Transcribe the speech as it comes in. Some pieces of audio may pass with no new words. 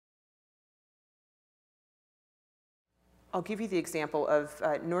I'll give you the example of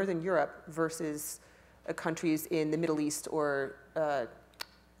Northern Europe versus countries in the Middle East or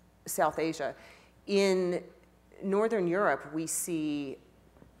South Asia. In Northern Europe, we see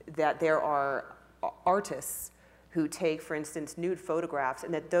that there are artists who take, for instance, nude photographs,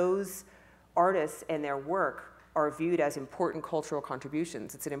 and that those artists and their work are viewed as important cultural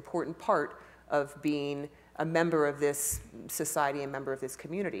contributions. It's an important part of being a member of this society, a member of this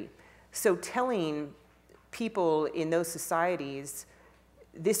community. So telling people in those societies,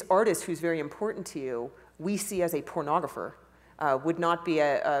 this artist who's very important to you, we see as a pornographer, would not be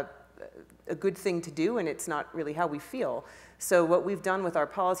a good thing to do, and it's not really how we feel. So what we've done with our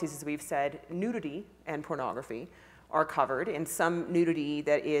policies is we've said nudity and pornography are covered, and some nudity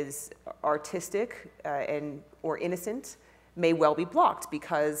that is artistic or innocent may well be blocked,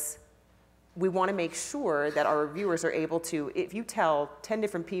 because we want to make sure that our reviewers are able to, if you tell 10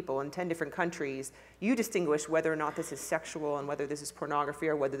 different people in 10 different countries, you distinguish whether or not this is sexual and whether this is pornography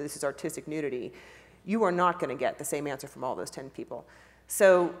or whether this is artistic nudity, you are not going to get the same answer from all those 10 people.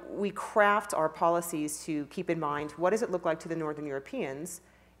 So we craft our policies to keep in mind, what does it look like to the Northern Europeans?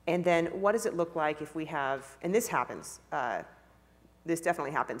 And then what does it look like if we have, and this happens, this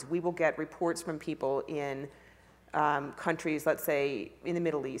definitely happens, we will get reports from people in countries, let's say in the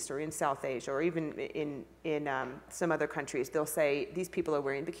Middle East or in South Asia or even in some other countries. They'll say, these people are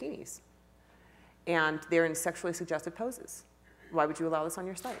wearing bikinis and they're in sexually suggestive poses. Why would you allow this on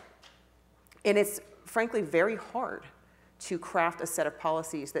your site? And it's frankly very hard to craft a set of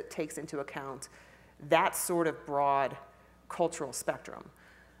policies that takes into account that sort of broad cultural spectrum.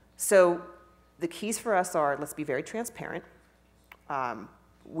 So the keys for us are, let's be very transparent.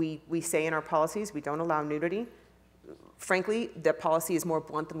 We say in our policies we don't allow nudity. Frankly, the policy is more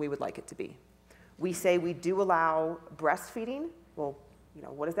blunt than we would like it to be. We say we do allow breastfeeding. Well, you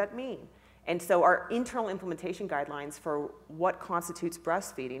know, what does that mean? And so our internal implementation guidelines for what constitutes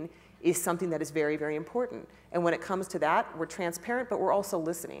breastfeeding is something that is very, very important. And when it comes to that, we're transparent, but we're also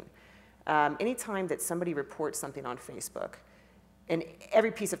listening. Anytime that somebody reports something on Facebook, and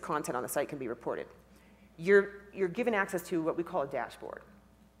every piece of content on the site can be reported, you're given access to what we call a dashboard.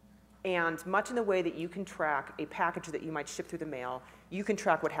 And much in the way that you can track a package that you might ship through the mail, you can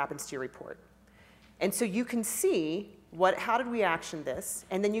track what happens to your report. And so you can see how did we action this,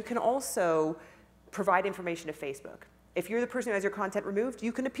 and then you can also provide information to Facebook. If you're the person who has your content removed,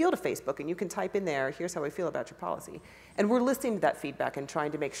 you can appeal to Facebook and you can type in there, here's how I feel about your policy. And we're listening to that feedback and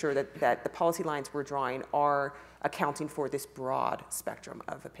trying to make sure that the policy lines we're drawing are accounting for this broad spectrum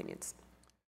of opinions.